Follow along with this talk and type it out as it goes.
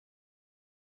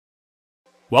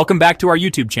Welcome back to our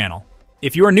YouTube channel.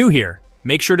 If you are new here,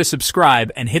 make sure to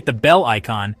subscribe and hit the bell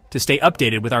icon to stay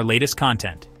updated with our latest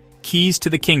content. Keys to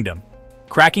the Kingdom: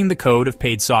 cracking the code of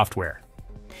paid software.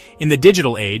 In the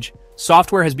digital age,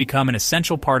 software has become an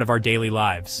essential part of our daily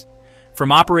lives.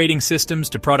 From operating systems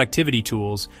to productivity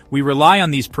tools, we rely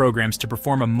on these programs to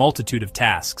perform a multitude of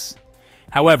tasks.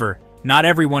 However, not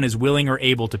everyone is willing or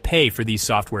able to pay for these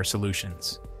software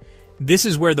solutions. This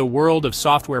is where the world of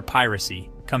software piracy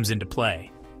comes into play.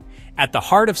 At the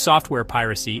heart of software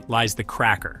piracy lies the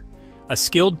cracker, a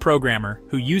skilled programmer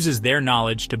who uses their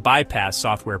knowledge to bypass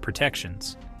software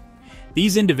protections.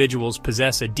 These individuals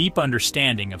possess a deep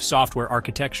understanding of software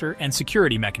architecture and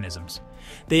security mechanisms.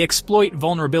 They exploit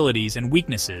vulnerabilities and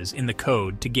weaknesses in the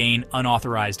code to gain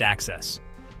unauthorized access.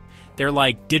 They're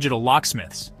like digital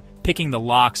locksmiths, picking the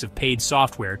locks of paid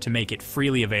software to make it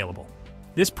freely available.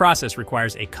 This process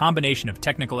requires a combination of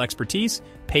technical expertise,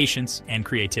 patience, and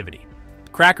creativity.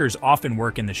 Crackers often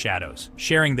work in the shadows,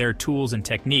 sharing their tools and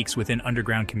techniques within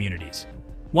underground communities.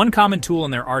 One common tool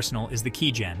in their arsenal is the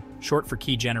keygen, short for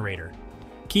key generator.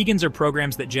 Keygens are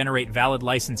programs that generate valid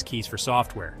license keys for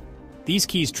software. These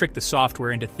keys trick the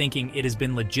software into thinking it has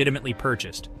been legitimately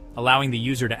purchased, allowing the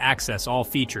user to access all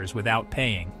features without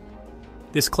paying.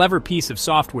 This clever piece of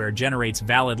software generates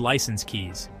valid license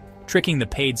keys, tricking the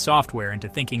paid software into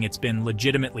thinking it's been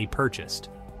legitimately purchased.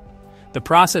 The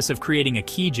process of creating a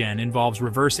keygen involves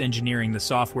reverse engineering the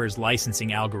software's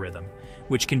licensing algorithm,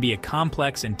 which can be a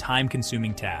complex and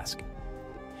time-consuming task.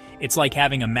 It's like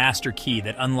having a master key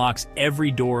that unlocks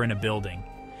every door in a building.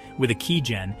 With a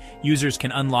keygen, users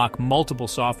can unlock multiple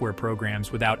software programs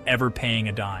without ever paying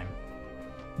a dime.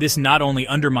 This not only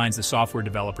undermines the software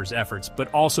developer's efforts,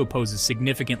 but also poses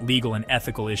significant legal and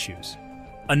ethical issues.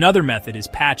 Another method is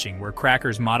patching, where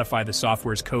crackers modify the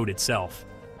software's code itself.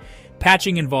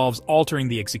 Patching involves altering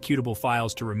the executable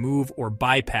files to remove or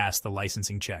bypass the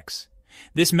licensing checks.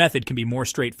 This method can be more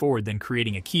straightforward than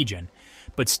creating a keygen,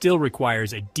 but still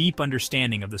requires a deep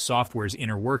understanding of the software's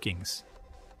inner workings.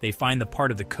 They find the part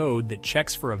of the code that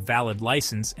checks for a valid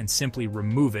license and simply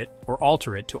remove it or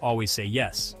alter it to always say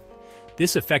yes.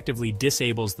 This effectively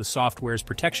disables the software's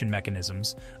protection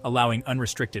mechanisms, allowing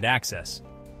unrestricted access.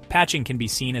 Patching can be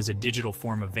seen as a digital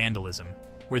form of vandalism,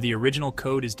 where the original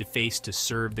code is defaced to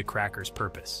serve the cracker's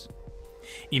purpose.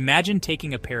 Imagine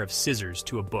taking a pair of scissors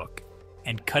to a book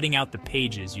and cutting out the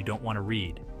pages you don't want to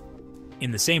read. In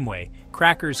the same way,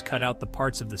 crackers cut out the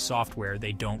parts of the software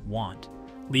they don't want,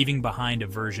 leaving behind a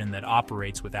version that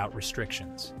operates without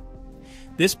restrictions.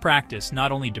 This practice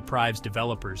not only deprives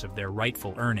developers of their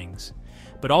rightful earnings,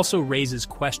 but also raises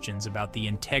questions about the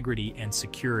integrity and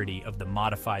security of the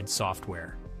modified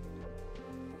software.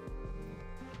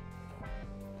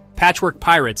 Patchwork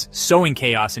pirates sewing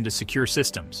chaos into secure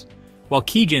systems. While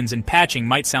keygens and patching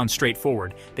might sound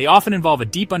straightforward, they often involve a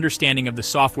deep understanding of the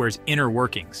software's inner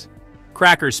workings.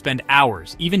 Crackers spend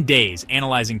hours, even days,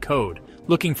 analyzing code,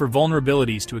 looking for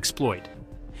vulnerabilities to exploit.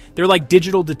 They're like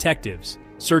digital detectives,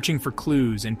 searching for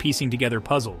clues and piecing together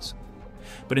puzzles.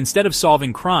 But instead of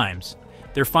solving crimes,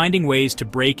 they're finding ways to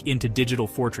break into digital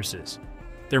fortresses.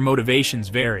 Their motivations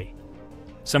vary.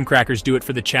 Some crackers do it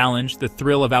for the challenge, the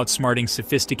thrill of outsmarting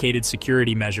sophisticated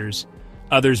security measures.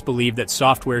 Others believe that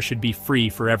software should be free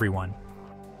for everyone.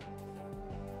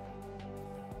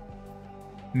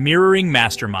 Mirroring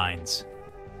masterminds.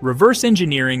 Reverse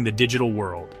engineering the digital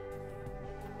world.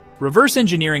 Reverse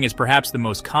engineering is perhaps the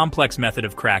most complex method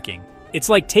of cracking. It's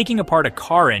like taking apart a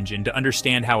car engine to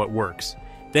understand how it works,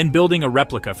 then building a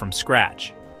replica from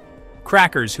scratch.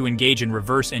 Crackers who engage in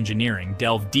reverse engineering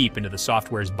delve deep into the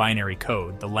software's binary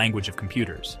code, the language of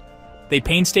computers. They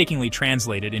painstakingly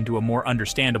translate it into a more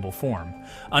understandable form,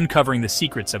 uncovering the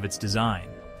secrets of its design.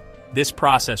 This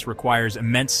process requires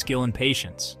immense skill and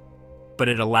patience, but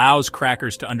it allows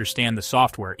crackers to understand the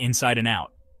software inside and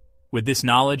out. With this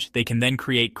knowledge, they can then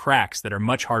create cracks that are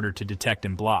much harder to detect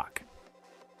and block.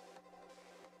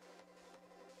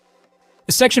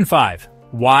 Section 5.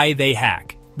 Why they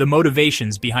hack. The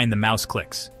motivations behind the mouse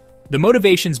clicks. The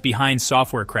motivations behind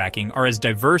software cracking are as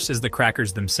diverse as the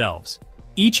crackers themselves.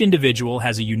 Each individual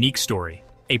has a unique story,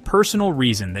 a personal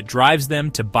reason that drives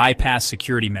them to bypass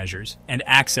security measures and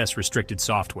access restricted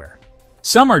software.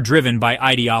 Some are driven by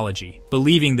ideology,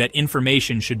 believing that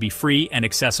information should be free and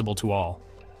accessible to all.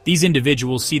 These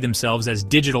individuals see themselves as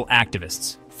digital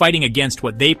activists, fighting against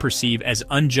what they perceive as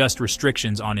unjust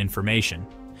restrictions on information.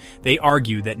 They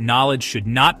argue that knowledge should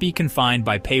not be confined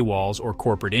by paywalls or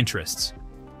corporate interests.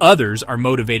 Others are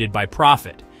motivated by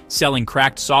profit, selling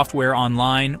cracked software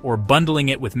online or bundling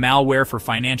it with malware for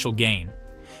financial gain.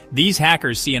 These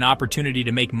hackers see an opportunity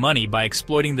to make money by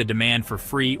exploiting the demand for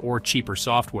free or cheaper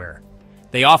software.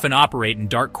 They often operate in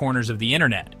dark corners of the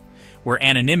internet, where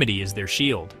anonymity is their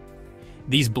shield.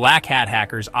 These black hat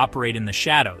hackers operate in the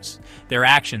shadows, their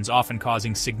actions often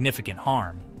causing significant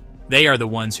harm. They are the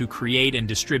ones who create and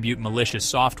distribute malicious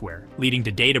software, leading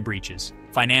to data breaches,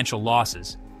 financial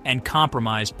losses, and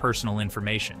compromised personal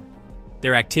information.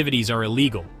 Their activities are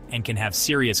illegal and can have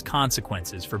serious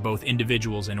consequences for both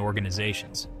individuals and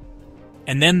organizations.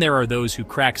 And then there are those who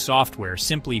crack software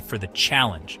simply for the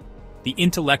challenge, the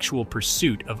intellectual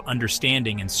pursuit of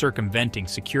understanding and circumventing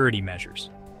security measures.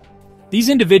 These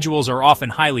individuals are often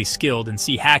highly skilled and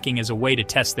see hacking as a way to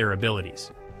test their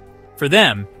abilities. For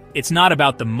them, it's not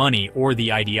about the money or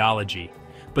the ideology,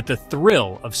 but the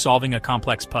thrill of solving a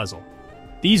complex puzzle.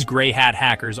 These gray hat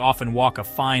hackers often walk a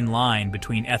fine line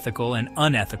between ethical and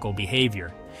unethical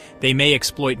behavior. They may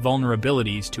exploit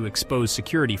vulnerabilities to expose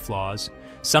security flaws,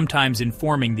 sometimes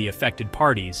informing the affected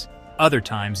parties, other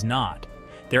times not.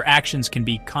 Their actions can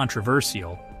be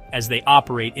controversial, as they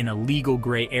operate in a legal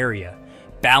gray area,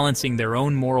 balancing their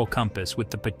own moral compass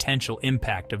with the potential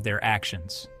impact of their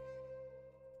actions.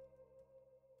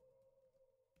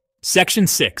 Section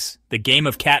 6. The Game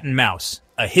of Cat and Mouse,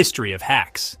 a History of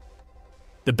Hacks.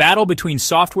 The battle between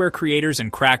software creators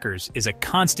and crackers is a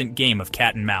constant game of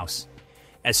cat and mouse.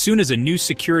 As soon as a new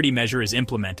security measure is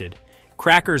implemented,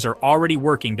 crackers are already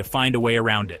working to find a way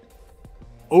around it.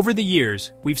 Over the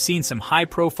years, we've seen some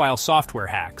high-profile software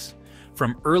hacks,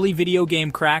 from early video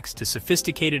game cracks to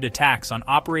sophisticated attacks on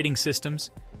operating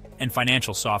systems and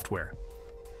financial software.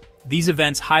 These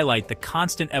events highlight the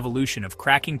constant evolution of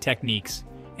cracking techniques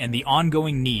and the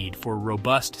ongoing need for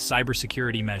robust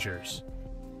cybersecurity measures.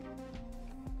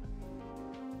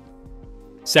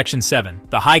 Section 7.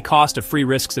 The high cost of free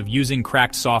risks of using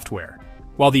cracked software.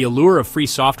 While the allure of free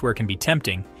software can be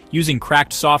tempting, using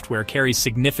cracked software carries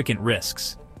significant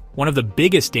risks. One of the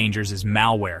biggest dangers is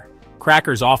malware.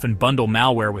 Crackers often bundle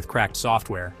malware with cracked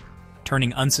software,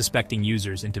 turning unsuspecting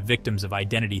users into victims of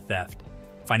identity theft,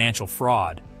 financial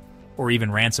fraud, or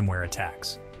even ransomware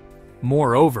attacks.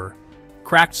 Moreover,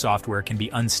 cracked software can be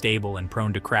unstable and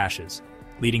prone to crashes,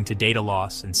 leading to data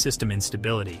loss and system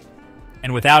instability.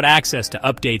 And without access to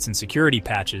updates and security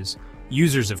patches,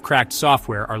 users of cracked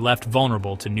software are left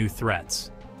vulnerable to new threats.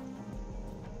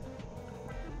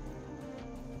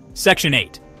 Section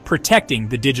 8. Protecting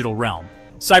the digital realm.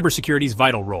 Cybersecurity's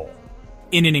vital role.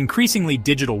 In an increasingly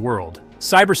digital world,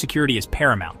 cybersecurity is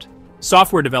paramount.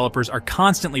 Software developers are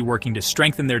constantly working to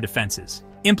strengthen their defenses,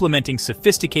 implementing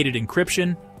sophisticated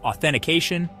encryption,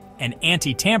 authentication, and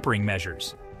anti-tampering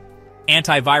measures.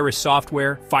 Antivirus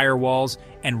software, firewalls,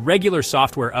 and regular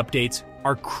software updates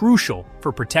are crucial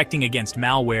for protecting against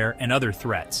malware and other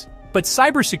threats. But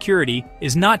cybersecurity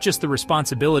is not just the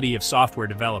responsibility of software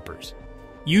developers.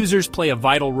 Users play a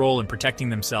vital role in protecting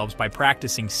themselves by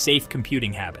practicing safe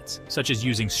computing habits, such as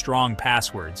using strong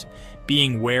passwords,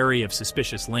 being wary of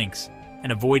suspicious links,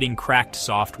 and avoiding cracked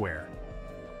software.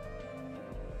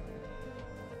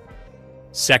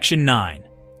 Section 9.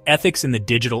 Ethics in the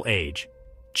Digital Age.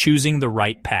 Choosing the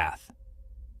right path.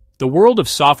 The world of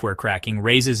software cracking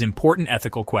raises important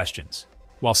ethical questions.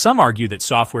 While some argue that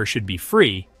software should be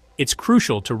free, it's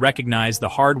crucial to recognize the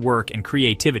hard work and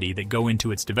creativity that go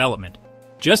into its development.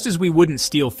 Just as we wouldn't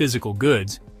steal physical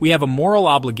goods, we have a moral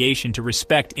obligation to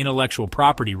respect intellectual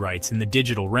property rights in the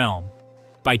digital realm.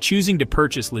 By choosing to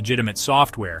purchase legitimate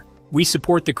software, we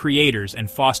support the creators and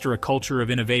foster a culture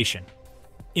of innovation.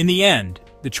 In the end,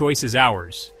 the choice is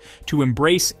ours, to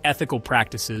embrace ethical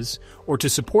practices or to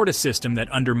support a system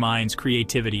that undermines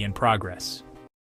creativity and progress.